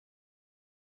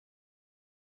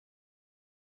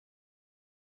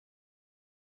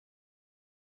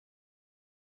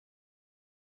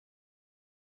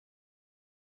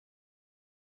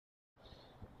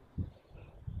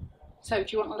So, do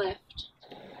you want a lift?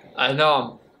 No,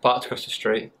 I'm parked across the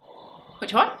street.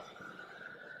 Which one?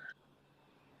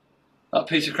 That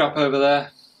piece of crap over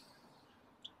there.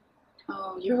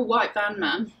 Oh, you're a white van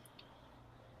man.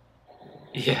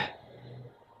 Yeah.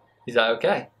 Is that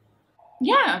okay?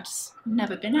 Yeah, I've just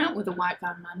never been out with a white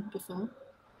van man before.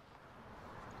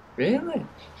 Really?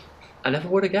 I never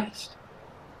would have guessed.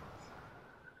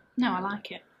 No, I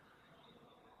like it.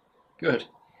 Good.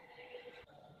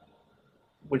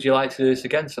 Would you like to do this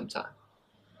again sometime?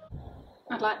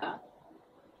 I'd like that.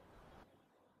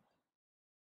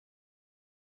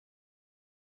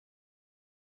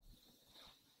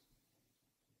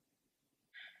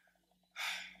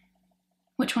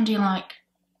 Which one do you like?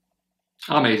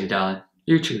 I'm easy, darling.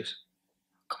 You choose.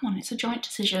 Come on, it's a joint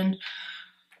decision.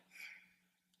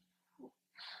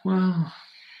 Well...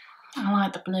 I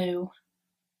like the blue.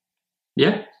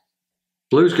 Yeah.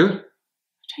 Blue's good.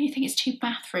 Don't you think it's too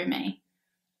bathroomy?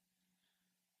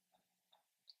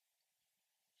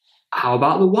 How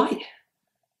about the white?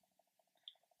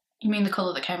 You mean the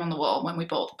colour that came on the wall when we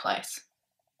bought the place?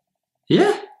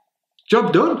 Yeah.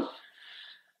 Job done.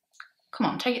 Come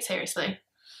on, take it seriously.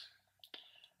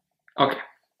 Okay.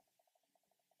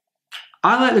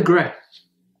 I like the grey.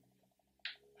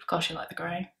 Of course you like the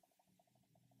grey.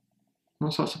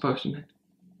 What's that supposed to mean?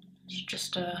 It's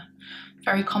just a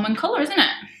very common colour, isn't it?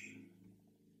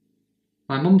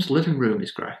 My mum's living room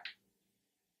is grey.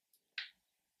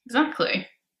 Exactly.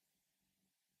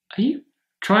 Are you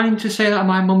trying to say that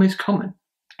my mum is common?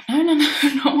 No,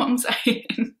 not what I'm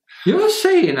saying. You're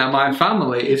saying that my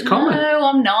family is common? No,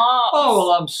 I'm not. Oh,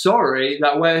 well, I'm sorry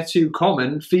that we're too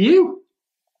common for you.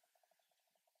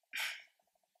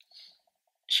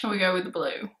 Shall we go with the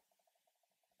blue?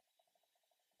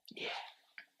 Yeah.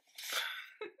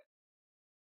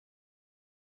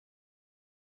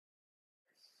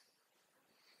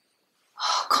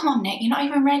 Oh, come on, Nick, you're not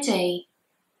even ready.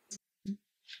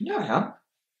 Yeah, I am.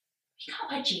 You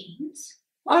can't wear jeans.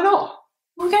 Why not?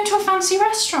 We're going to a fancy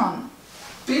restaurant.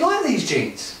 Do you like these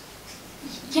jeans?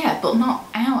 Yeah, but not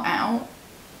out.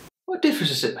 What difference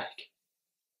does it make?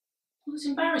 Well, it's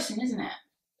embarrassing, isn't it?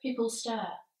 People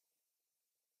stare.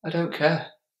 I don't care.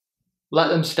 Let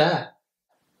them stare.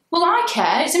 Well, I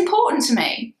care. It's important to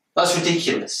me. That's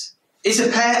ridiculous. It's a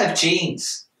pair of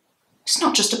jeans. It's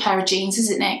not just a pair of jeans,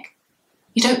 is it, Nick?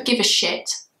 You don't give a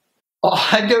shit. Oh,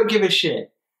 I don't give a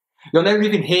shit. You're never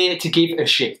even here to give a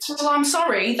shit. Well, I'm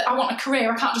sorry that I want a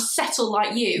career. I can't just settle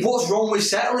like you. What's wrong with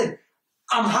settling?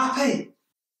 I'm happy.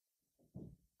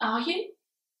 Are you?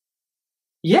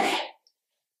 Yeah.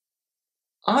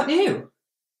 Aren't you?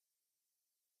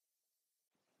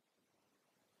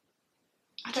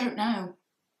 I don't know.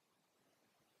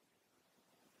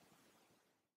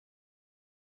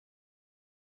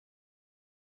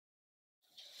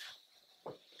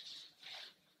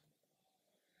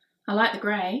 I like the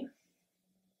grey.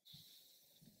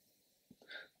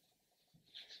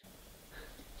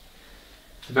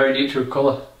 It's a very neutral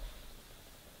colour.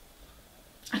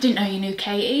 I didn't know you knew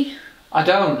Katie. I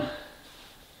don't.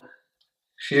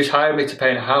 She just hired me to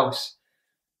paint a house.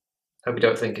 Hope you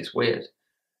don't think it's weird.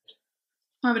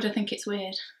 Why would I think it's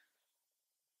weird?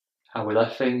 How we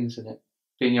left things and it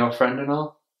being your friend and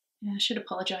all. Yeah, I should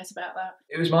apologise about that.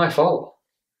 It was my fault.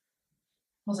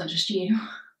 It wasn't just you.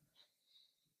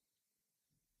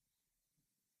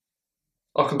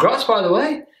 Oh, congrats, by the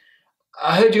way.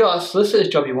 I heard you got a solicitor's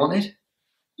job you wanted.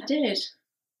 I did.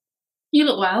 You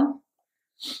look well.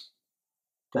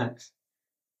 Thanks.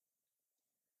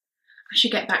 I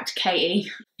should get back to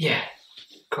Katie. Yeah,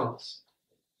 of course.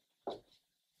 I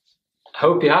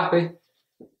hope you're happy.